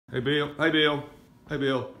Hey Bill, hey Bill, hey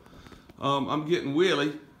Bill. I'm getting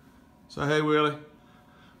Willie. So hey Willie.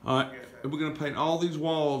 All right, we're gonna paint all these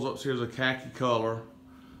walls upstairs a khaki color.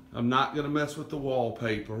 I'm not gonna mess with the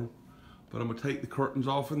wallpaper, but I'm gonna take the curtains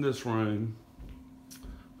off in this room.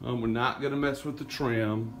 We're not gonna mess with the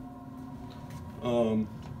trim. I'm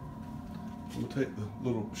gonna take the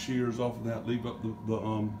little shears off of that, leave up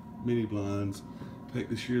the mini blinds. Take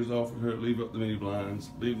the shears off of here, leave up the mini blinds,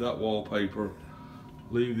 leave that wallpaper,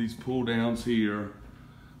 leave these pull downs here.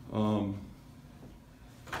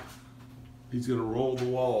 He's gonna roll the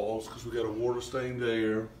walls because we got a water stain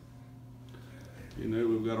there. You know,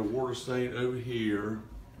 we've got a water stain over here.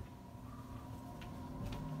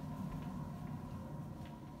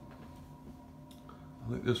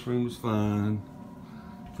 I think this room is fine.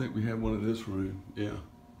 I think we have one in this room, yeah.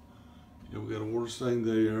 Yeah, we got a water stain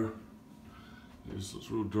there. It's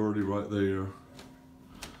real dirty right there.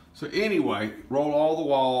 So anyway, roll all the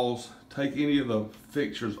walls, take any of the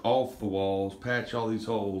fixtures off the walls, patch all these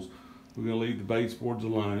holes. We're gonna leave the baseboards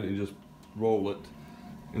alone and just roll it.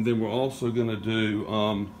 And then we're also gonna do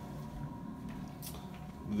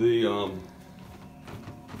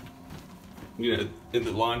you know, in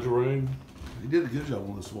the laundry room. He did a good job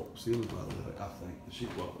on this wall ceiling, by the way, I think. The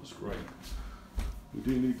sheetrock was great. We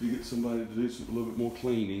do need to get somebody to do a little bit more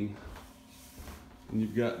cleaning. And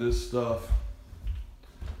you've got this stuff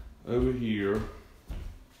over here.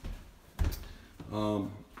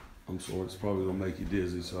 I'm sorry, it's probably gonna make you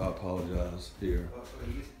dizzy, so I apologize here.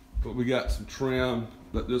 But we got some trim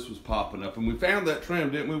that this was popping up, and we found that trim,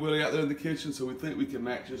 didn't we, Willie, out there in the kitchen? So we think we can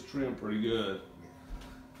match this trim pretty good.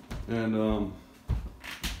 And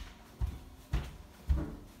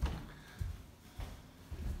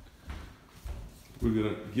we're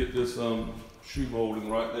gonna get this shoe molding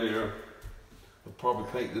right there. We'll probably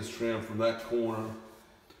paint this trim from that corner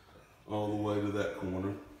all the way to that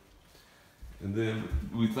corner. And then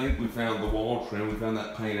we think we found the wall trim. We found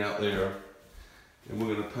that paint out there. And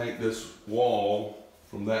we're gonna paint this wall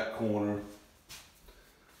from that corner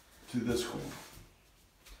to this corner.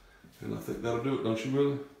 And I think that'll do it, don't you,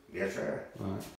 Willie? Yes, sir. All right.